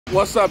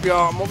What's up,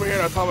 y'all? I'm over here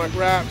at Atomic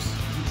Wraps.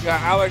 Got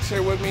Alex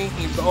here with me.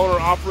 He's the owner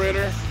and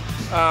operator.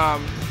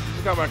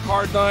 Just got my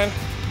car done.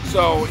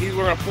 So we're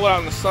gonna pull it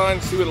out in the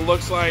sun, see what it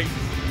looks like.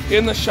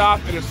 In the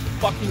shop, it is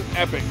fucking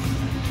epic.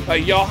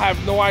 Like, y'all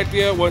have no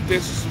idea what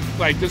this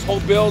whole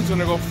build's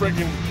gonna go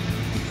freaking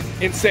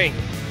insane.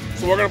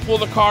 So we're gonna pull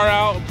the car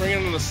out, bring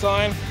it in the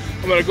sun.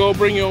 I'm gonna go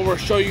bring you over,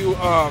 show you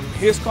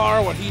his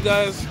car, what he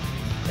does,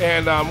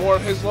 and more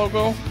of his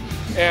logo.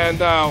 And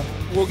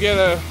we'll get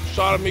a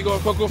shot of me going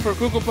Cocoa for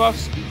Cuckoo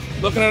Puffs,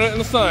 looking at it in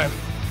the sun.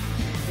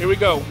 Here we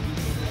go.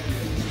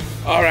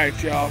 All right,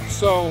 y'all.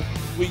 So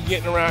we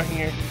getting around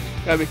here.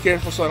 Gotta be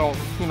careful so I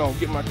don't,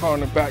 get my car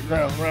in the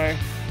background, right?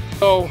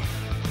 So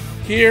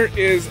here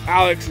is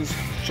Alex's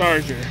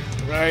Charger,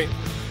 right?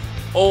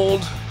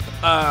 Old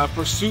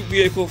pursuit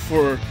vehicle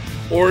for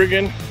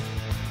Oregon,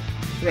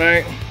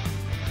 right?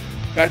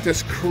 Got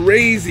this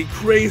crazy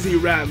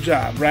wrap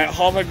job, right?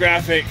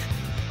 Holographic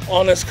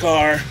on this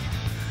car.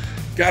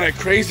 Got it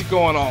crazy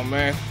going on,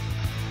 man.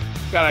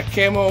 Got a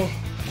camo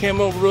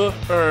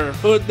roof or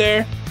hood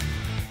there.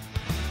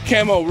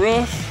 Camo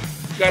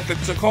roof. Got the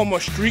Tacoma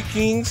Street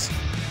Kings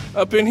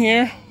up in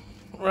here,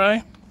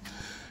 right?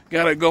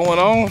 Got it going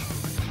on.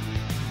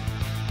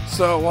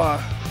 So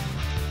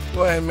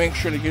go ahead and make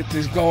sure to get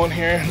this going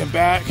here in the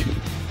back.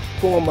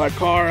 Pulling my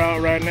car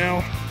out right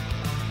now.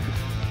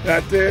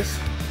 Got this.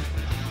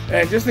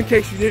 And just in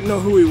case you didn't know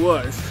who he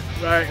was,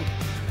 right?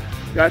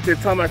 Got the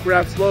Atomic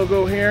Wraps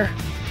logo here.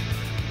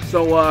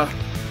 So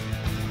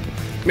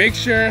make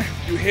sure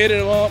you hit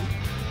him up.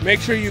 Make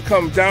sure you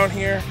come down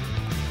here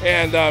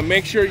and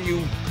make sure you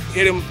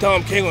hit him, tell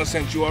him Kalen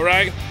sent you, all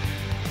right?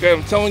 Okay,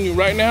 I'm telling you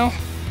right now,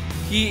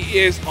 he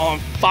is on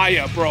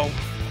fire, bro.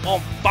 On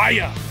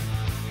fire.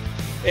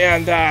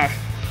 And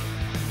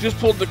just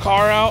pulled the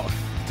car out,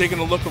 taking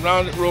a look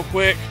around it real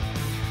quick.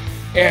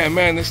 And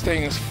man, this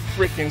thing is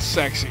freaking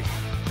sexy.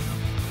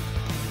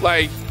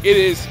 Like, it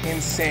is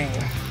insane.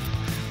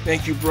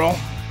 Thank you, bro.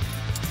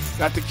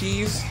 Got the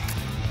keys.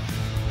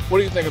 What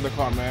do you think of the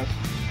car, man?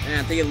 And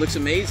I think it looks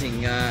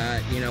amazing.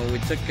 We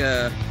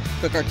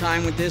took our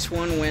time with this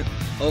one, went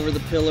over the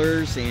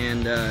pillars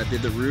and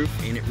did the roof,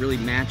 and it really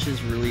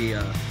matches, really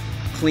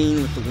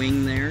clean with the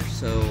wing there.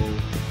 So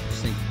I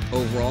just think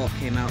overall it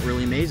came out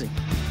really amazing.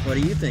 What do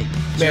you think?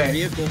 It's your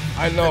vehicle.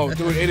 I know,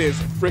 dude. It is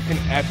freaking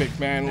epic,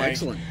 man. Like,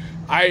 excellent.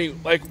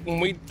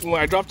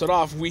 When I dropped it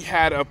off, we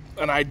had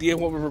an idea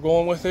what we were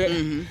going with it.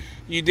 Mm-hmm.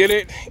 You did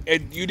it,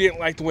 and you didn't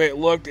like the way it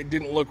looked. It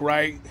didn't look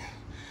right.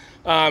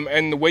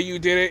 And the way you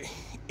did it,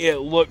 it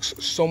looks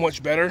so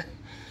much better.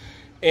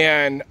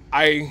 And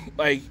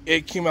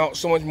it came out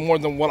so much more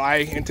than what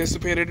I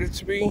anticipated it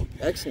to be.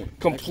 Excellent.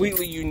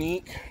 Completely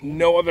unique.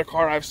 No other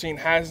car I've seen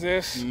has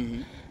this.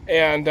 Mm-hmm.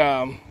 And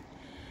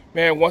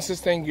man, once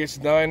this thing gets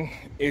done,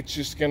 it's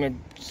just gonna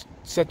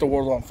set the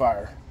world on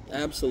fire.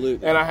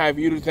 Absolutely. And I have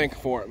you to thank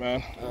for it,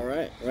 man. All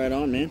right. Right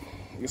on, man.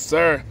 Yes,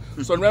 sir.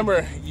 So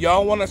remember,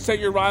 y'all want to set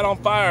your ride on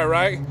fire,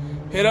 right?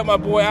 Hit up my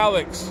boy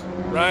Alex,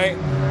 right?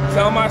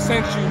 Tell him I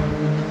sent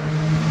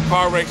you.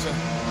 Car racing.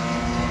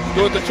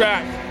 Do it the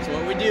track. That's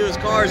what we do as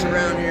cars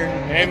around here.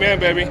 Amen,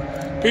 baby.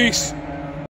 Peace.